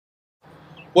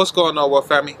What's going on, World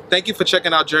Family? Thank you for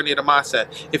checking out Journey of the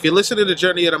Mindset. If you're listening to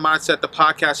Journey of the Mindset, the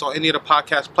podcast, on any of the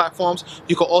podcast platforms,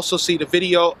 you can also see the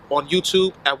video on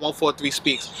YouTube at 143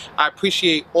 Speaks. I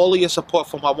appreciate all of your support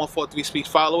from my 143 Speaks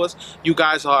followers. You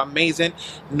guys are amazing.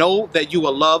 Know that you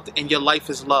are loved and your life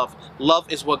is love. Love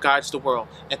is what guides the world.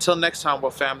 Until next time,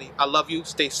 World Family, I love you.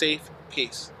 Stay safe.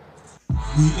 Peace.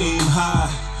 We aim high,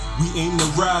 we aim to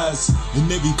rise, and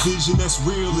every vision that's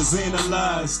real is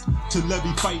analyzed. Till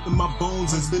every fight in my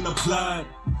bones has been applied.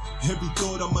 Every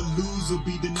thought I'ma lose will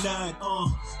be denied.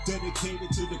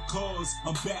 Dedicated to the cause.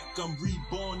 I'm back, I'm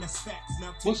reborn. That's facts.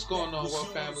 Now What's going on, World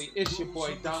Family? It's your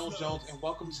boy Donald Jones, and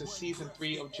welcome to Season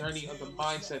 3 of Journey of the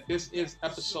Mindset. This is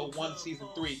Episode 1, Season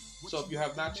 3. So if you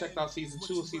have not checked out Season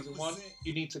 2 or Season 1,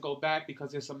 you need to go back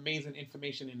because there's amazing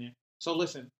information in there. So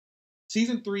listen,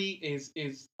 Season 3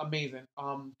 is amazing.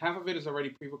 Half of it is already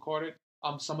pre-recorded.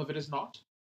 Some of it is not.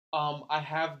 I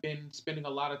have been spending a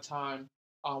lot of time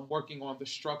working on the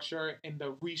structure and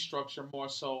the restructure more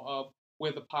so of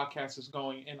where the podcast is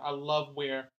going. And I love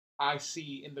where I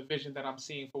see in the vision that I'm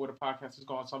seeing for where the podcast is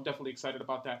going. So I'm definitely excited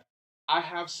about that. I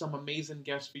have some amazing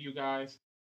guests for you guys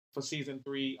for Season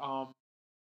 3.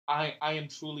 I am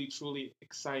truly, truly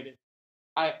excited.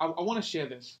 I want to share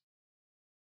this.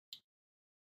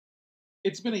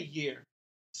 It's been a year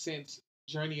since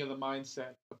Journey of the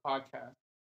Mindset, the podcast,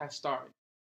 has started.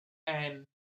 And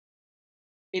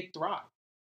it thrived.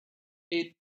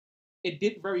 It it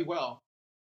did very well,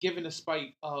 given the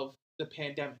spite of the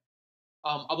pandemic.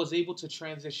 I was able to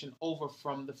transition over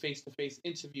from the face-to-face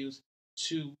interviews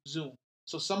to Zoom.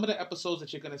 So some of the episodes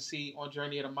that you're going to see on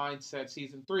Journey of the Mindset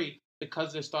Season 3,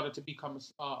 because there started to become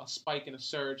a spike and a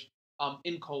surge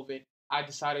in COVID, I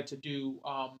decided to do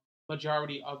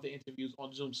majority of the interviews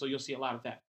on Zoom. So you'll see a lot of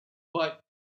that. But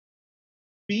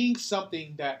being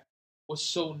something that was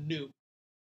so new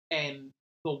and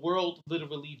the world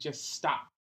literally just stopped.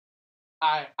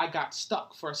 I got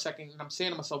stuck for a second and I'm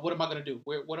saying to myself, what am I going to do?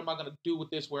 What am I going to do with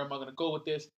this? Where am I going to go with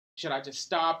this? Should I just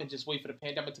stop and just wait for the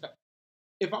pandemic to come?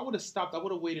 If I would have stopped, I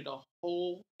would have waited a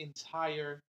whole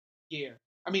entire year.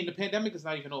 I mean, the pandemic is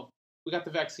not even over. We got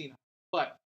the vaccine,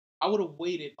 but I would have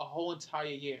waited a whole entire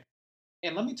year.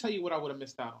 And let me tell you what I would have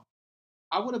missed out on.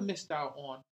 I would have missed out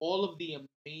on all of the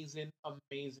amazing,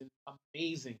 amazing,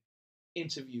 amazing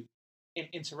interviews and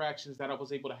interactions that I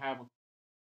was able to have with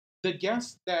the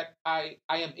guests that I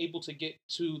am able to get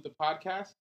to the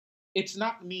podcast. It's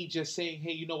not me just saying,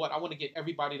 hey, you know what, I want to get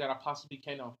everybody that I possibly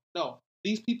can on. No,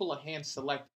 these people are hand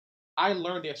selected. I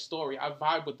learn their story. I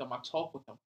vibe with them. I talk with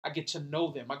them. I get to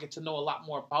know them. I get to know a lot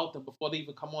more about them before they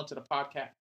even come onto the podcast.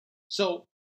 So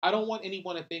I don't want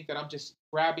anyone to think that I'm just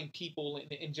grabbing people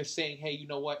and just saying, hey, you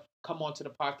know what, come on to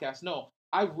the podcast. No,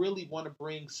 I really want to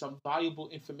bring some valuable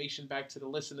information back to the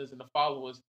listeners and the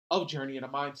followers of Journey and a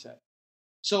Mindset.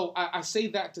 So I say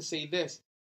that to say this.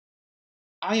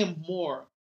 I am more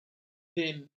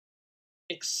than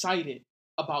excited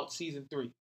about season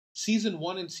 3. Season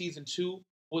 1 and season 2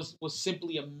 was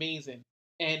simply amazing.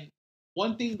 And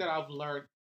one thing that I've learned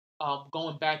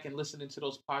going back and listening to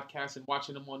those podcasts and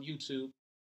watching them on YouTube,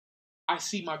 I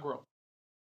see my growth.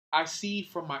 I see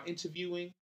from my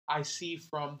interviewing, I see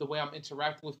from the way I'm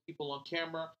interacting with people on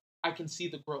camera, I can see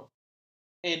the growth.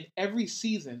 And every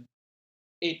season,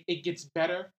 it gets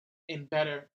better and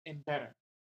better and better.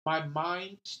 My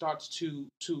mind starts to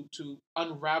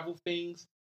unravel things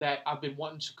that I've been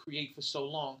wanting to create for so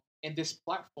long. And this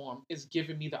platform is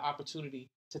giving me the opportunity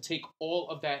to take all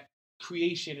of that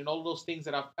creation and all of those things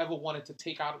that I've ever wanted to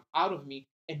take out of me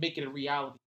and make it a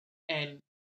reality. And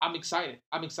I'm excited.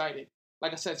 I'm excited.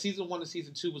 Like I said, season 1 and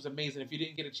season 2 was amazing. If you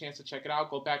didn't get a chance to check it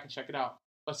out, go back and check it out.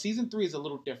 But season 3 is a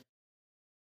little different.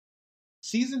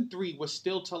 Season 3, we're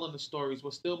still telling the stories. We're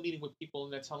still meeting with people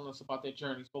and they're telling us about their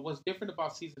journeys. But what's different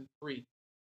about season 3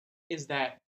 is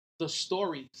that the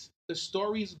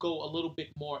stories go a little bit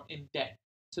more in depth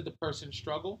to the person's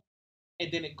struggle,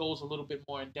 and then it goes a little bit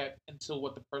more in depth into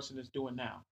what the person is doing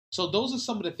now. So those are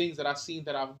some of the things that I've seen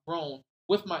that I've grown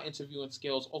with my interviewing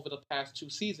skills over the past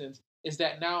 2 seasons. Is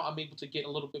that now I'm able to get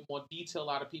a little bit more detail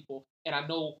out of people, and I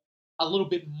know a little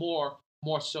bit more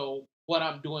so what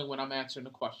I'm doing when I'm answering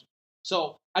the question.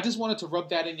 So I just wanted to rub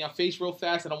that in your face real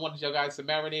fast, and I wanted you guys to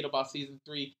marinate about season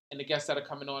 3 and the guests that are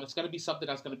coming on. It's going to be something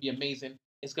that's going to be amazing.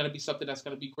 It's going to be something that's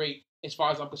going to be great as far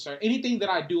as I'm concerned. Anything that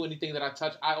I do, anything that I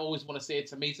touch, I always want to say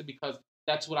it's amazing because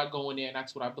that's what I go in there and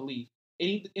that's what I believe.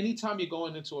 Anytime you're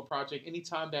going into a project,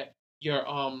 anytime that you're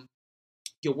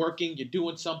working, you're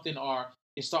doing something, or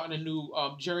you're starting a new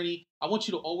journey, I want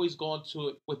you to always go into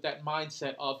it with that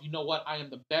mindset of, you know what, I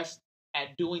am the best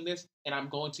at doing this, and I'm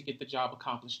going to get the job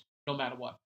accomplished no matter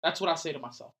what. That's what I say to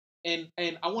myself. And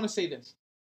I want to say this.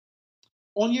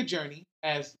 On your journey,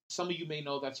 as some of you may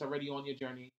know that's already on your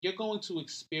journey, you're going to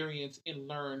experience and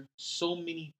learn so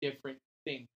many different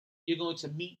things. You're going to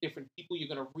meet different people.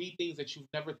 You're going to read things that you've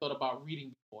never thought about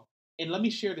reading before. And let me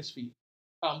share this for you,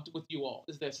 with you all.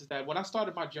 Is that when I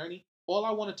started my journey, all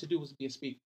I wanted to do was be a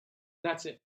speaker. That's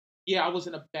it. Yeah, I was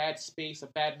in a bad space, a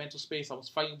bad mental space. I was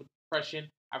fighting with depression.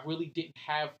 I really didn't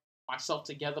have myself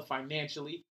together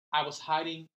financially. I was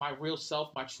hiding my real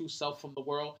self, my true self from the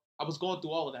world. I was going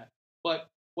through all of that. But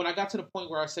when I got to the point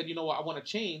where I said, you know what, I want to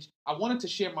change, I wanted to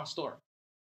share my story.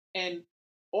 And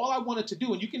all I wanted to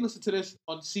do, and you can listen to this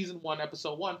on season 1,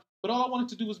 episode 1, but all I wanted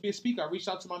to do was be a speaker. I reached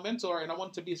out to my mentor and I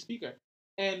wanted to be a speaker.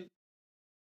 And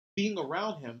being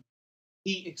around him,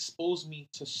 he exposed me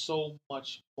to so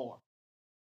much more.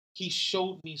 He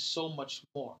showed me so much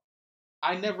more.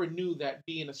 I never knew that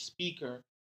being a speaker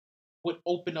would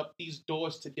open up these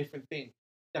doors to different things,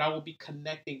 that I will be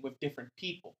connecting with different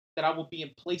people, that I will be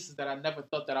in places that I never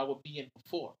thought that I would be in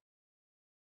before.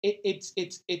 It's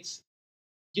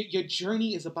your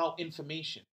journey is about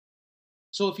information.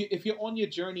 So if you're on your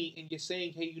journey and you're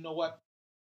saying, hey, you know what,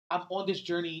 I'm on this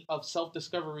journey of self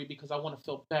discovery because I want to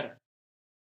feel better.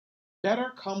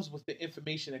 Better comes with the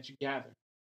information that you gather,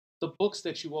 the books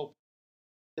that you open,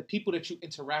 the people that you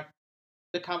interact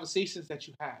with, the conversations that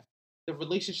you have, the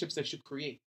relationships that you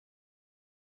create.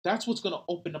 That's what's going to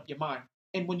open up your mind.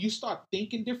 And when you start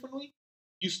thinking differently,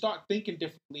 you start thinking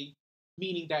differently,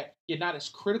 meaning that you're not as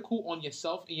critical on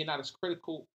yourself and you're not as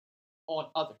critical on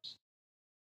others.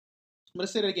 I'm going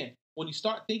to say that again. When you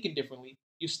start thinking differently,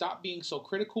 you stop being so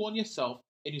critical on yourself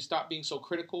and you stop being so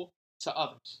critical to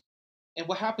others. And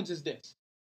what happens is this: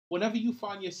 whenever you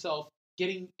find yourself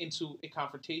getting into a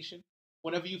confrontation,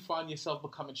 whenever you find yourself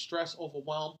becoming stressed,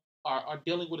 overwhelmed, or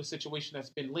dealing with a situation that's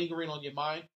been lingering on your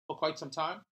mind for quite some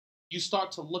time, you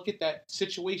start to look at that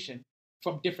situation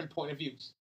from different point of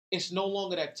views. It's no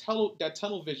longer that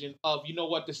tunnel vision of, you know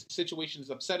what, this situation is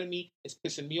upsetting me, it's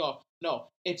pissing me off. No,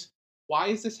 it's, why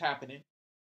is this happening?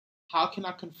 How can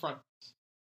I confront this?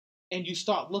 And you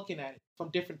start looking at it from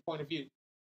different point of view.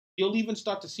 You'll even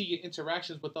start to see your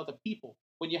interactions with other people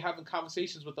when you're having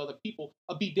conversations with other people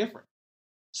be different.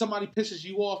 Somebody pisses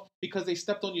you off because they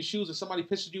stepped on your shoes, or somebody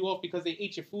pisses you off because they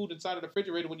ate your food inside of the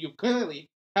refrigerator when you clearly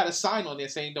had a sign on there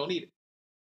saying don't eat it.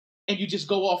 And you just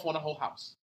go off on the whole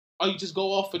house. Or you just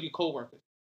go off with your coworkers.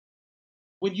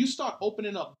 When you start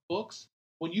opening up books,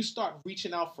 when you start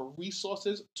reaching out for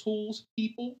resources, tools,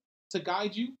 people to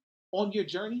guide you on your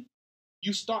journey,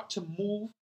 you start to move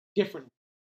differently.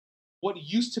 What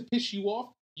used to piss you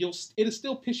off, it'll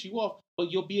still piss you off,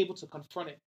 but you'll be able to confront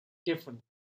it differently.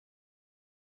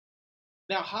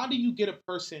 Now, how do you get a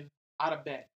person out of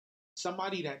bed?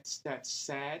 Somebody that's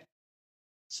sad,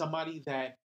 somebody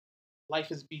that life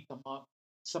has beat them up,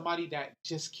 somebody that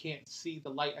just can't see the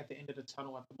light at the end of the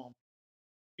tunnel at the moment.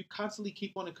 You constantly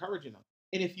keep on encouraging them.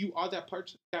 And if you are that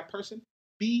person,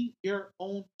 be your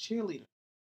own cheerleader.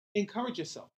 Encourage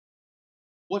yourself.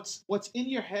 What's in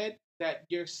your head that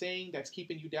you're saying that's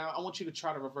keeping you down, I want you to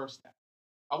try to reverse that.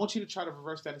 I want you to try to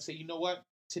reverse that and say, you know what?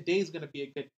 Today's going to be a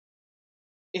good day.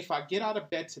 If I get out of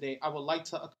bed today, I would like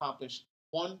to accomplish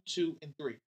 1, 2, and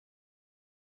 3.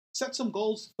 Set some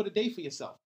goals for the day for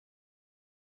yourself.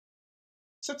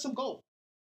 Set some goals.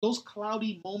 Those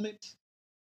cloudy moments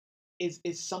is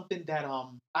something that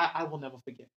I will never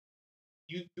forget.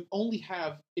 You only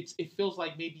have, it feels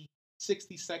like maybe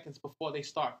 60 seconds before they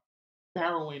start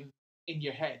barrowing in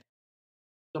your head.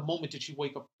 The moment that you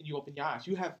wake up and you open your eyes,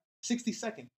 you have 60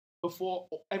 seconds before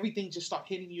everything just start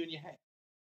hitting you in your head.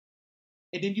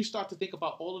 And then you start to think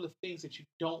about all of the things that you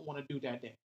don't want to do that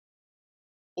day.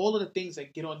 All of the things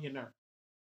that get on your nerve.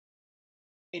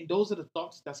 And those are the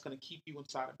thoughts that's going to keep you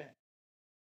inside of bed.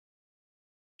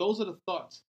 Those are the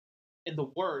thoughts and the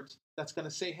words that's going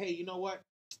to say, hey, you know what?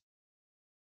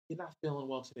 You're not feeling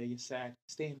well today. You're sad.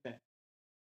 Stay in bed.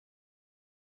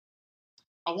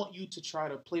 I want you to try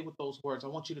to play with those words. I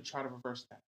want you to try to reverse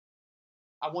that.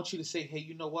 I want you to say, hey,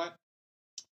 you know what?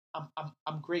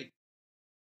 I'm great.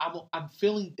 I'm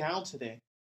feeling down today.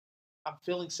 I'm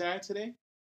feeling sad today.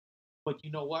 But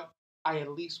you know what? I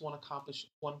at least want to accomplish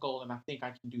one goal, and I think I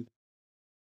can do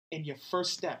that. And your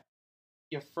first step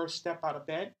out of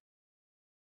bed,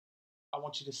 I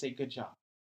want you to say good job.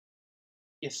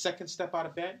 Your second step out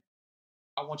of bed,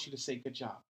 I want you to say good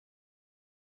job.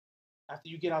 After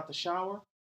you get out the shower,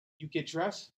 you get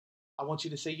dressed, I want you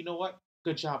to say, you know what?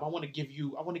 Good job. I want to give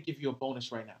you a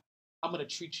bonus right now. I'm going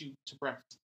to treat you to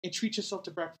breakfast. And treat yourself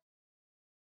to breakfast.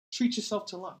 Treat yourself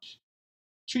to lunch.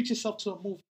 Treat yourself to a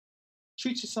movie.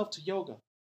 Treat yourself to yoga.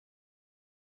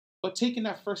 But taking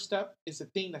that first step is the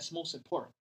thing that's most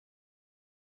important.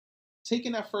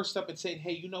 taking that first step and saying,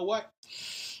 hey, you know what?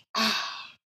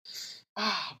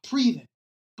 Breathing,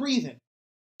 breathing,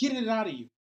 getting it out of you,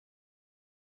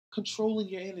 controlling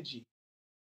your energy,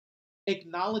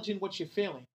 acknowledging what you're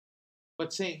feeling,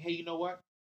 but saying, hey, you know what?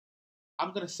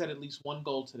 I'm going to set at least one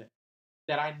goal today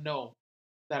that I know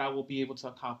that I will be able to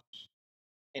accomplish.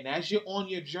 And as you're on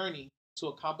your journey to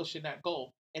accomplishing that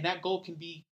goal, and that goal can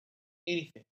be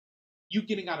anything. You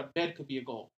getting out of bed could be a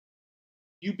goal.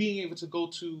 You being able to go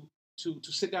to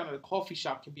sit down at a coffee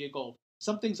shop can be a goal.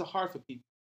 Some things are hard for people.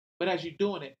 But as you're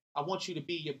doing it, I want you to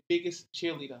be your biggest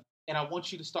cheerleader. And I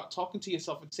want you to start talking to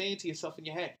yourself and saying to yourself in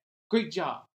your head, great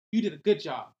job. You did a good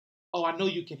job. Oh, I know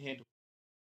you can handle it.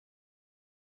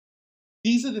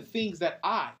 These are the things that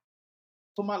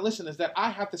for my listeners, that I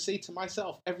have to say to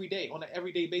myself every day on an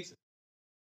everyday basis.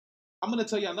 I'm going to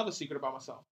tell you another secret about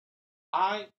myself.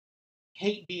 I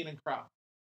hate being in crowds.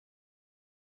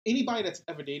 Anybody that's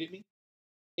ever dated me,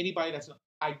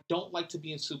 I don't like to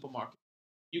be in supermarkets.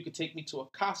 You could take me to a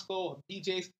Costco or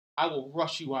BJ's, I will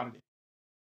rush you out of it.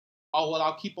 Oh, well,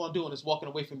 I'll keep on doing is walking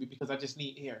away from you because I just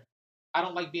need air. I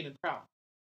don't like being in crowds.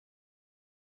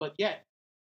 But yet,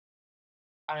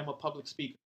 I am a public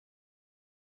speaker.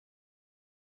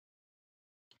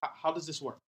 How does this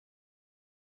work?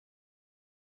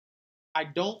 I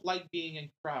don't like being in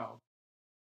crowds,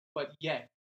 but yet,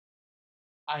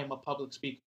 I am a public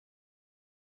speaker.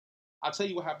 I'll tell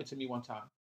you what happened to me one time.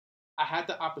 I had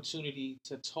the opportunity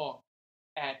to talk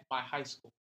at my high school.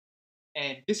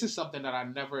 And this is something that I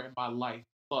never in my life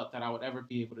thought that I would ever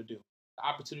be able to do. The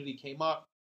opportunity came up.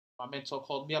 My mentor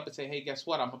called me up and said, hey, guess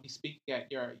what? I'm going to be speaking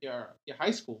at your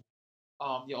high school,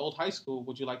 your old high school.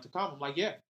 Would you like to come? I'm like,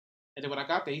 yeah. And then when I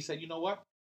got there, he said, you know what?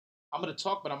 I'm going to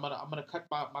talk, but I'm gonna cut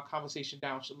my conversation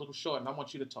down a little short, and I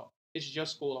want you to talk. This is your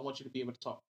school. I want you to be able to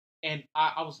talk. And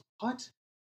I was, what?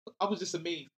 I was just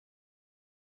amazed.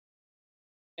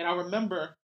 And I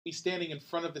remember me standing in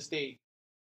front of the stage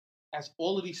as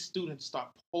all of these students start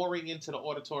pouring into the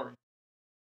auditorium.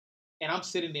 And I'm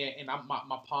sitting there, and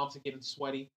my palms are getting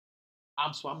sweaty.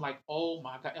 I'm like, oh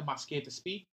my God, am I scared to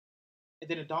speak?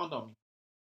 And then it dawned on me.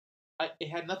 It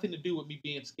had nothing to do with me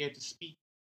being scared to speak.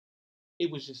 It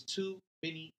was just too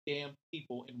many damn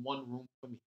people in one room for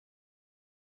me.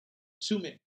 Too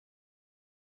many.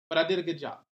 But I did a good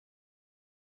job.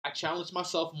 I challenged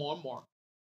myself more and more.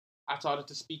 I started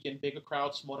to speak in bigger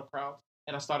crowds, smaller crowds,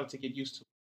 and I started to get used to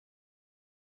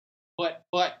it.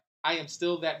 But I am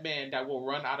still that man that will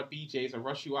run out of BJ's or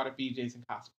rush you out of BJ's in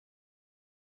Costco.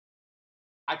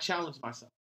 I challenge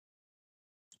myself.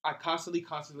 I constantly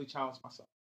challenge myself.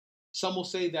 Some will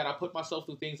say that I put myself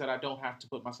through things that I don't have to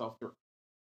put myself through.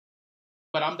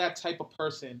 But I'm that type of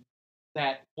person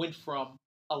that went from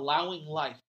allowing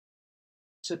life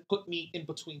to put me in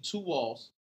between two walls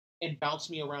and bounce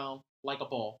me around like a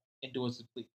ball and do as it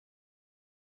please.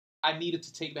 I needed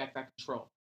to take back that control.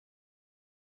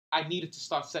 I needed to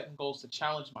start setting goals to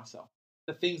challenge myself.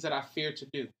 The things that I feared to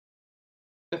do.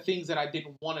 The things that I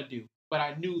didn't want to do. But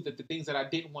I knew that the things that I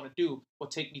didn't want to do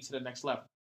would take me to the next level.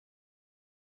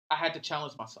 I had to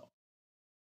challenge myself.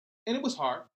 And it was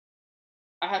hard.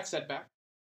 I had setbacks.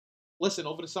 Listen,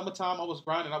 over the summertime, I was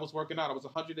grinding. I was working out. I was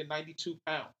 192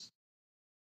 pounds.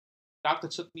 Doctor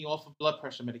took me off of blood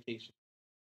pressure medication.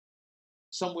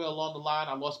 Somewhere along the line,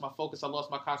 I lost my focus. I lost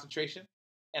my concentration.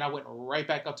 And I went right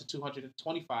back up to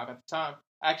 225 at the time.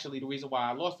 Actually, the reason why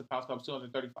I lost the pounds was I was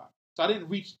 235. So I didn't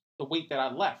reach the weight that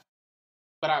I left.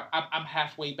 But I'm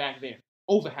halfway back there.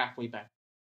 Over halfway back.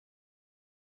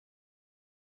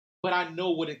 But I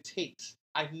know what it takes.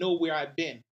 I know where I've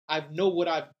been. I know what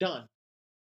I've done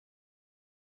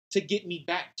to get me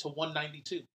back to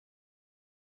 192.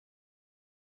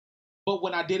 But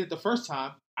when I did it the first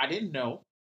time, I didn't know.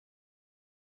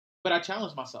 But I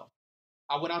challenged myself.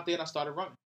 I went out there and I started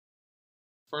running.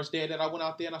 First day that I went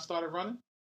out there and I started running,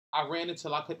 I ran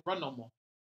until I couldn't run no more.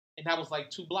 And that was like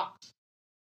 2 blocks.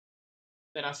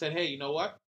 Then I said, hey, you know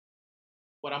what?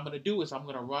 What I'm going to do is I'm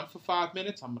going to run for 5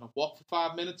 minutes. I'm going to walk for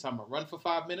 5 minutes. I'm going to run for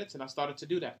 5 minutes. And I started to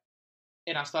do that.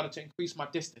 And I started to increase my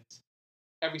distance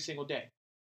every single day.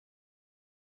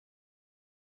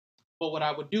 But what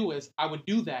I would do is I would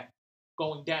do that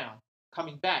going down,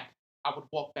 coming back, I would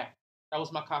walk back. That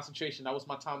was my concentration. That was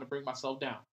my time to bring myself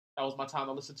down. That was my time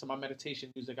to listen to my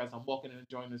meditation music as I'm walking and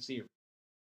enjoying the series.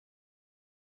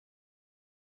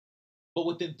 But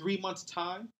within 3 months'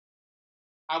 time,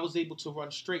 I was able to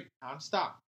run straight,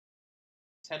 non-stop,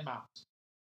 10 miles.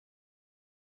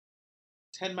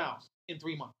 10 miles in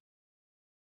 3 months.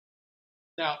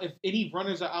 Now, if any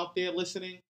runners are out there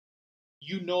listening,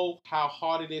 you know how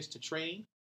hard it is to train.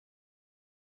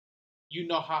 You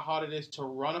know how hard it is to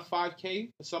run a 5K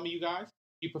for some of you guys.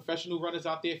 You professional runners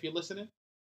out there, if you're listening.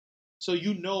 So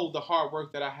you know the hard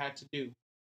work that I had to do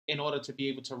in order to be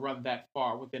able to run that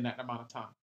far within that amount of time.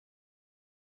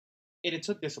 And it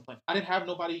took discipline. I didn't have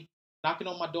nobody knocking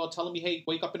on my door telling me, hey,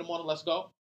 wake up in the morning, let's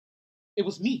go. It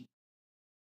was me.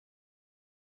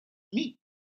 Me.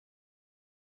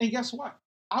 And guess what?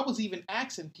 I was even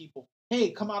asking people,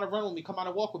 hey, come out and run with me, come out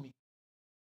and walk with me.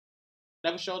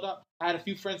 Never showed up. I had a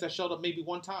few friends that showed up maybe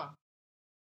one time,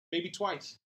 maybe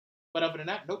twice. But other than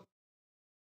that, nope.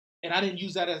 And I didn't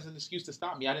use that as an excuse to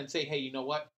stop me. I didn't say, hey, you know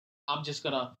what? I'm just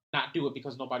going to not do it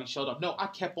because nobody showed up. No, I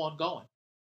kept on going.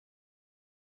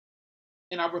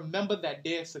 And I remember that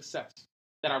day of success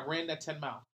that I ran that 10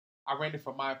 miles. I ran it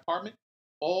from my apartment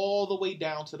all the way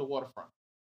down to the waterfront.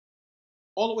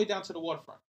 All the way down to the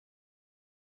waterfront.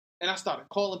 And I started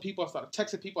calling people. I started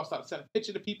texting people. I started sending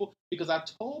pictures to people because I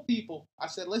told people, I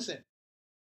said, listen,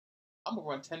 I'm going to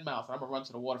run 10 miles. And I'm going to run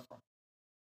to the waterfront.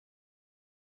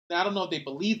 Now, I don't know if they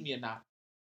believe me or not.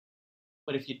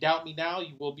 But if you doubt me now,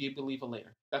 you will be a believer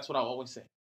later. That's what I always say.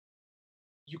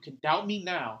 You can doubt me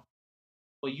now,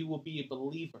 but you will be a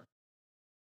believer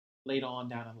later on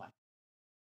down in life.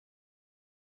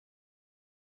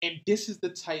 And this is the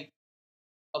type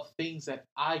of things that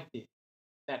I did,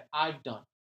 that I've done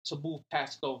to move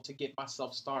past go, to get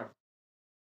myself started,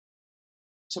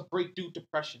 to break through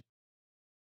depression.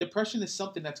 Depression is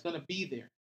something that's going to be there.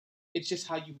 It's just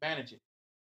how you manage it.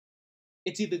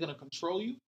 It's either going to control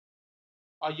you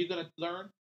or you're going to learn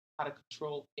how to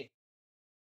control it.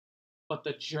 But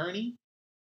the journey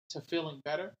to feeling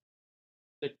better,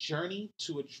 the journey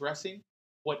to addressing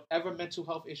whatever mental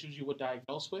health issues you were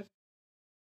diagnosed with,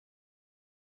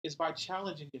 is by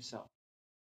challenging yourself,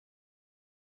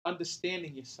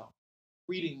 understanding yourself,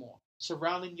 reading more,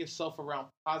 surrounding yourself around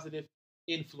positive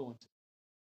influences.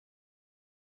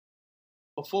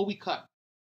 Before we cut,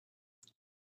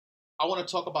 I want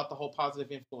to talk about the whole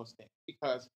positive influence thing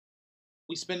because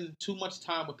we spend too much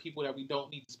time with people that we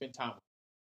don't need to spend time with.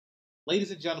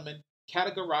 Ladies and gentlemen,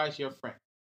 categorize your friend.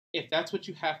 If that's what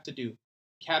you have to do,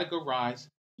 categorize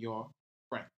your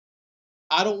friend.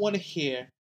 I don't want to hear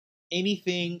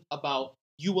anything about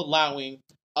you allowing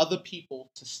other people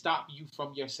to stop you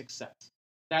from your success.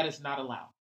 That is not allowed.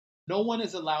 No one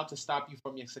is allowed to stop you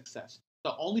from your success.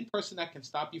 The only person that can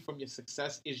stop you from your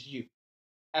success is you.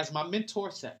 As my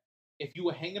mentor said, if you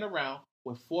were hanging around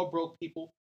with 4 broke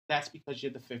people, that's because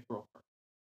you're the 5th broke person.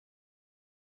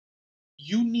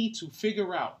 You need to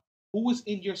figure out who is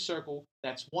in your circle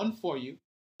that's 1 for you,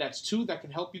 that's 2 that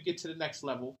can help you get to the next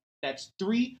level, that's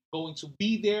 3 going to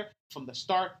be there from the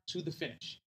start to the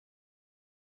finish.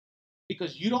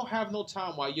 Because you don't have no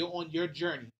time while you're on your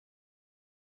journey.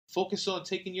 Focus on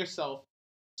taking yourself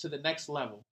to the next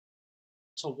level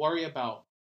to worry about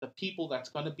the people that's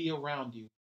going to be around you,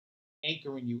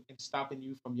 anchoring you and stopping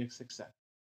you from your success.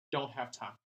 Don't have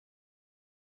time.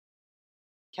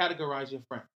 Categorize your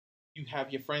friends. You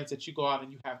have your friends that you go out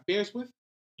and you have beers with.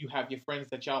 You have your friends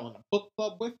that y'all in a book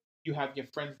club with. You have your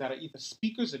friends that are either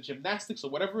speakers or gymnastics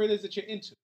or whatever it is that you're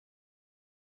into.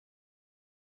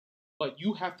 But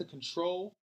you have to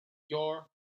control your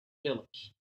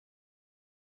village.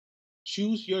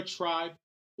 Choose your tribe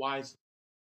wisely.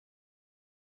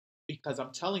 Because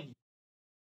I'm telling you,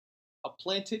 a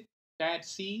planted bad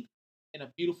seed in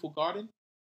a beautiful garden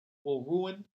will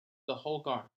ruin the whole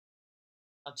garden.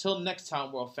 Until next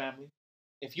time, world family,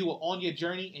 if you are on your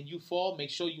journey and you fall, make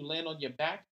sure you land on your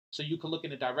back so you can look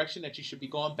in the direction that you should be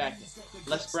going back in.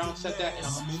 Les Brown said that, and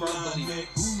I'm a firm believer.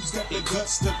 Who's got the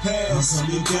guts to pass? I'm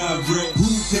direct.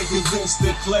 Who can convince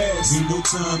the class? Ain't no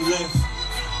time left.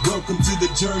 Welcome to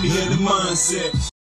the journey of the mindset.